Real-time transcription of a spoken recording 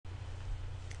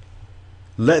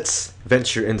Let's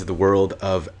venture into the world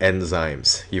of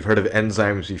enzymes. You've heard of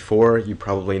enzymes before. You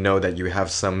probably know that you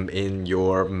have some in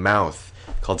your mouth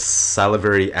called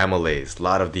salivary amylase. A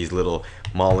lot of these little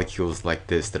molecules like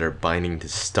this that are binding to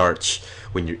starch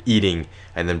when you're eating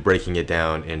and then breaking it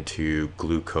down into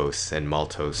glucose and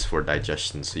maltose for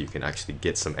digestion so you can actually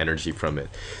get some energy from it.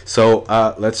 So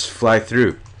let's fly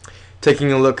through.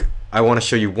 Taking a look, I want to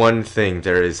show you one thing.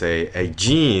 There is a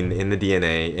gene in the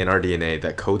DNA, in our DNA,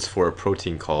 that codes for a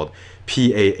protein called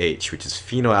PAH, which is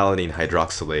phenylalanine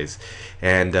hydroxylase.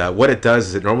 And what it does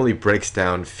is it normally breaks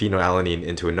down phenylalanine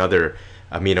into another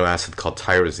amino acid called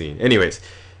tyrosine. Anyways,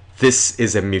 this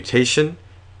is a mutation,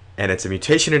 and it's a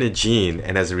mutation in a gene,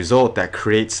 and as a result, that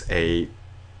creates a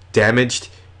damaged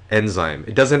enzyme.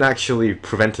 It doesn't actually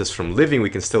prevent us from living. We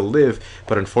can still live,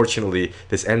 but unfortunately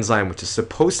this enzyme, which is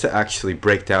supposed to actually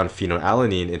break down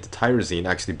phenylalanine into tyrosine,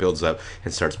 actually builds up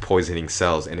and starts poisoning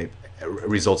cells, and it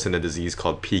results in a disease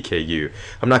called PKU.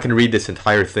 I'm not going to read this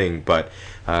entire thing, but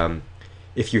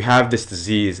if you have this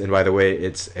disease, and by the way,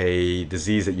 it's a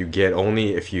disease that you get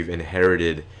only if you've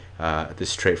inherited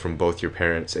this trait from both your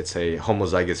parents. It's a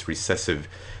homozygous recessive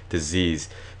disease,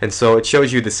 and so it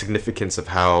shows you the significance of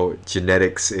how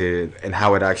genetics is, and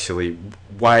how it actually,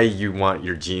 why you want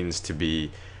your genes to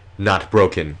be not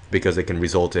broken, because it can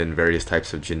result in various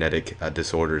types of genetic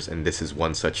disorders, and this is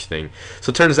one such thing. So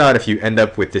it turns out if you end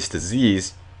up with this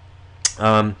disease,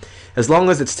 as long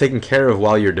as it's taken care of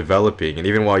while you're developing, and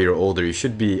even while you're older, you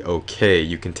should be okay.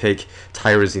 You can take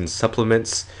tyrosine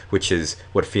supplements, which is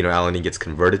what phenylalanine gets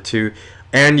converted to,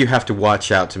 and you have to watch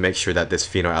out to make sure that this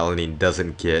phenylalanine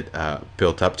doesn't get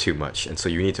built up too much. And so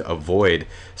you need to avoid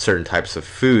certain types of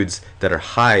foods that are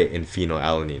high in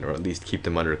phenylalanine, or at least keep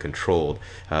them under control.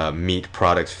 Meat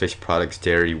products, fish products,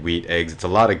 dairy, wheat, eggs. It's a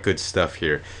lot of good stuff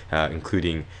here,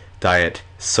 including diet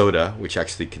soda, which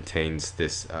actually contains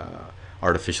this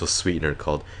artificial sweetener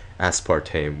called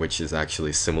aspartame, which is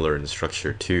actually similar in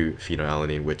structure to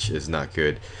phenylalanine, which is not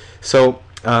good. So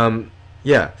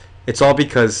yeah, it's all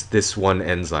because this one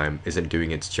enzyme isn't doing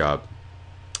its job,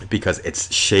 because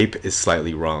its shape is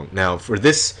slightly wrong. Now for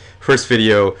this first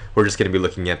video, we're just going to be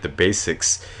looking at the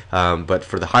basics, but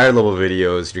for the higher level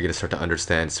videos, you're going to start to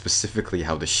understand specifically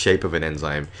how the shape of an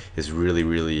enzyme is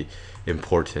really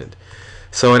important.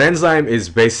 So an enzyme is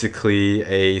basically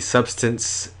a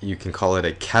substance, you can call it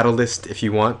a catalyst if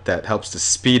you want, that helps to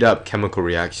speed up chemical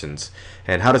reactions.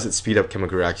 And how does it speed up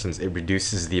chemical reactions? It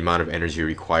reduces the amount of energy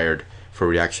required for a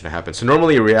reaction to happen. So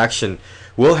normally a reaction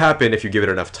will happen if you give it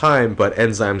enough time, but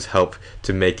enzymes help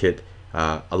to make it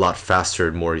a lot faster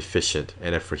and more efficient.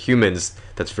 And if for humans,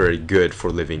 that's very good for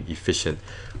living efficient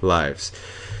lives.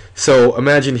 So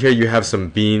imagine here you have some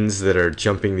beans that are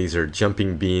jumping. These are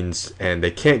jumping beans, and they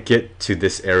can't get to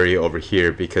this area over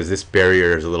here because this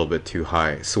barrier is a little bit too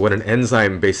high. So what an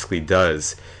enzyme basically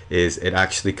does is it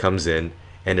actually comes in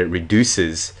and it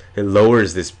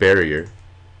lowers this barrier.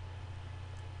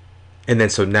 And then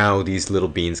so now these little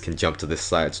beans can jump to this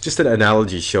side. So just an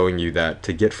analogy showing you that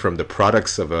to get from the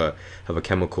products of a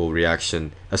chemical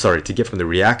reaction, to get from the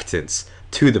reactants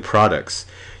to the products,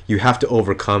 you have to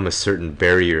overcome a certain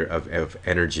barrier of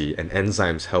energy, and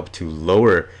enzymes help to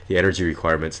lower the energy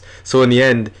requirements. So in the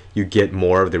end, you get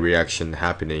more of the reaction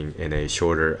happening in a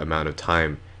shorter amount of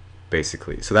time,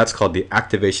 basically. So that's called the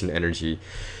activation energy.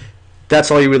 That's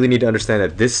all you really need to understand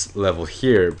at this level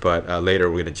here, but later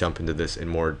we're going to jump into this in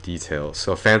more detail.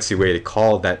 So a fancy way to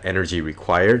call that energy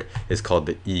required is called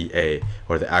the EA,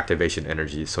 or the activation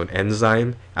energy. So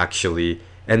enzymes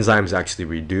actually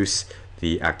reduce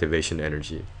the activation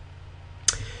energy.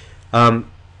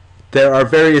 There are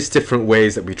various different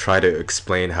ways that we try to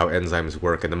explain how enzymes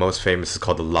work, and the most famous is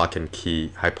called the lock and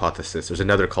key hypothesis. There's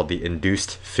another called the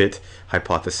induced fit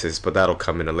hypothesis, but that'll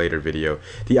come in a later video.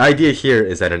 The idea here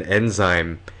is that an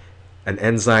enzyme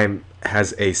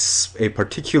has a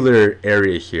particular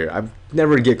area here. I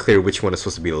never get clear which one is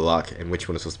supposed to be the lock and which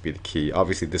one is supposed to be the key.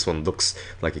 Obviously this one looks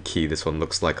like a key, this one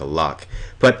looks like a lock.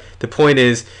 But the point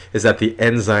is that the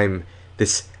enzyme,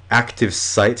 this active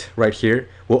site right here,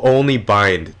 will only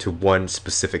bind to one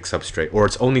specific substrate, or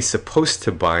it's only supposed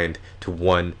to bind to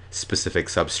one specific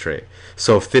substrate.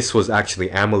 So if this was actually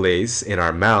amylase in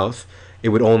our mouth, it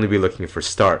would only be looking for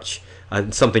starch.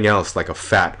 And something else like a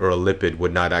fat or a lipid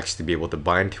would not actually be able to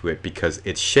bind to it because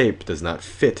its shape does not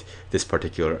fit this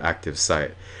particular active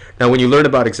site. Now when you learn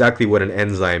about exactly what an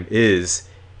enzyme is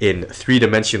in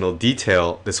three-dimensional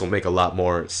detail, this will make a lot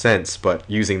more sense, but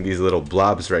using these little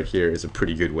blobs right here is a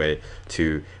pretty good way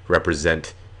to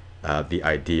represent the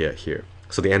idea here.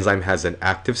 So the enzyme has an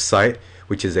active site,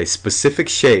 which is a specific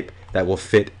shape that will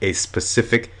fit a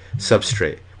specific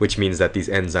substrate. which means that these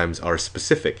enzymes are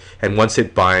specific. And once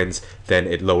it binds, then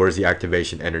it lowers the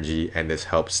activation energy, and this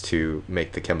helps to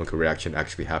make the chemical reaction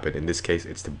actually happen. In this case,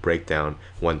 it's to break down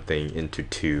one thing into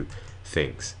two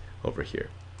things over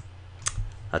here.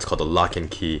 That's called the lock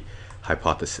and key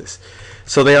hypothesis.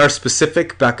 So they are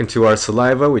specific. Back into our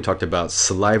saliva, we talked about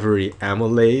salivary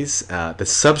amylase. The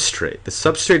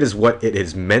substrate is what it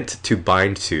is meant to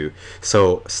bind to.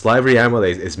 So salivary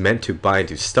amylase is meant to bind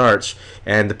to starch,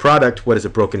 and the product, what is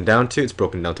it broken down to? It's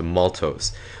broken down to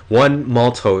maltose. One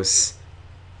maltose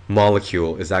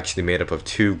molecule is actually made up of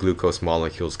two glucose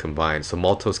molecules combined. So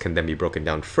maltose can then be broken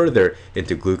down further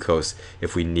into glucose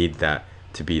if we need that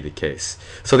to be the case.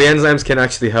 So the enzymes can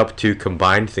actually help to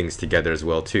combine things together as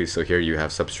well too. So here you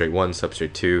have substrate 1,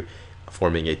 substrate 2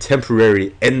 forming a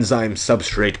temporary enzyme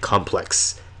substrate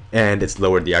complex, and it's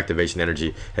lowered the activation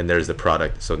energy, and there's the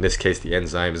product. So in this case, the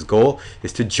enzyme's goal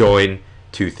is to join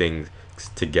two things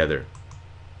together.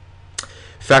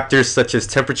 Factors such as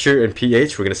temperature and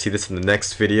pH, we're going to see this in the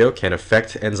next video, can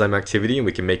affect enzyme activity, and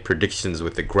we can make predictions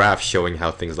with the graph showing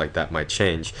how things like that might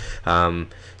change.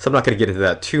 So I'm not going to get into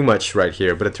that too much right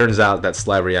here, but it turns out that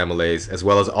salivary amylase, as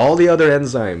well as all the other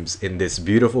enzymes in this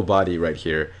beautiful body right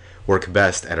here, work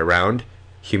best at around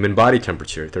human body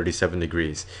temperature, 37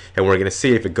 degrees. And we're going to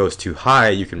see if it goes too high,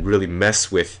 you can really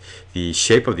mess with the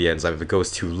shape of the enzyme. If it goes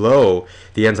too low,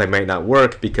 the enzyme might not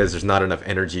work because there's not enough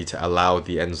energy to allow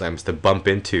the enzymes to bump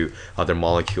into other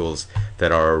molecules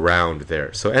that are around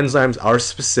there. So enzymes are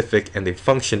specific, and they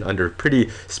function under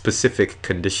pretty specific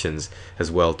conditions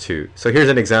as well too. So here's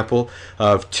an example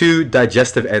of two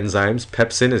digestive enzymes.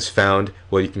 Pepsin is found,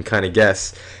 well, you can kind of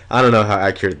guess. I don't know how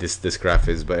accurate this graph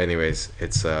is, but anyways,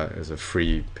 it's a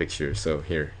free picture. So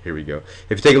here we go.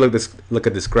 If you take a look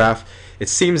at this graph, it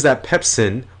seems that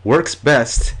pepsin works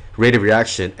best, rate of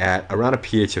reaction, at around a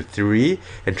pH of 3,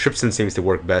 and trypsin seems to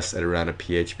work best at around a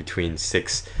pH between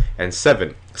 6 and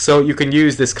 7. So you can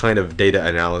use this kind of data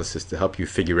analysis to help you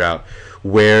figure out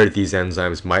where these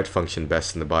enzymes might function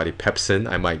best in the body. Pepsin,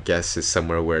 I might guess, is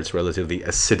somewhere where it's relatively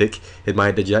acidic in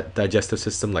my digestive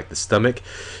system, like the stomach.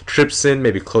 Trypsin,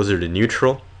 maybe closer to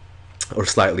neutral or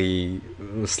slightly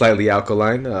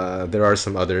alkaline. There are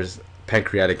some others,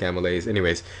 pancreatic amylase.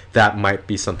 Anyways, that might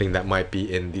be something that might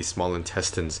be in the small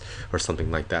intestines or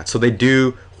something like that. So they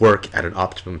do work at an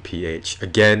optimum pH.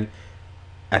 Again,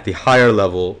 at the higher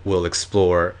level, we'll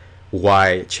explore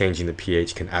why changing the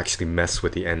pH can actually mess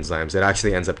with the enzymes. It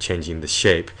actually ends up changing the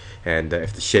shape, and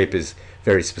if the shape is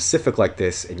very specific like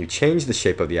this and you change the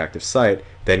shape of the active site,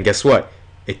 then guess what?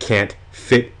 It can't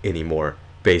fit anymore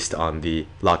based on the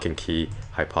lock and key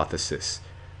hypothesis.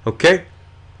 Okay,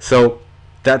 so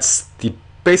that's the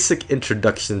basic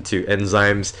introduction to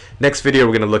enzymes. Next video,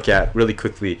 we're going to look at really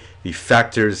quickly the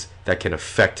factors that can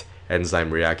affect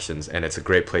enzyme reactions, and it's a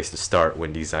great place to start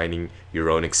when designing your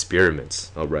own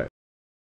experiments. All right.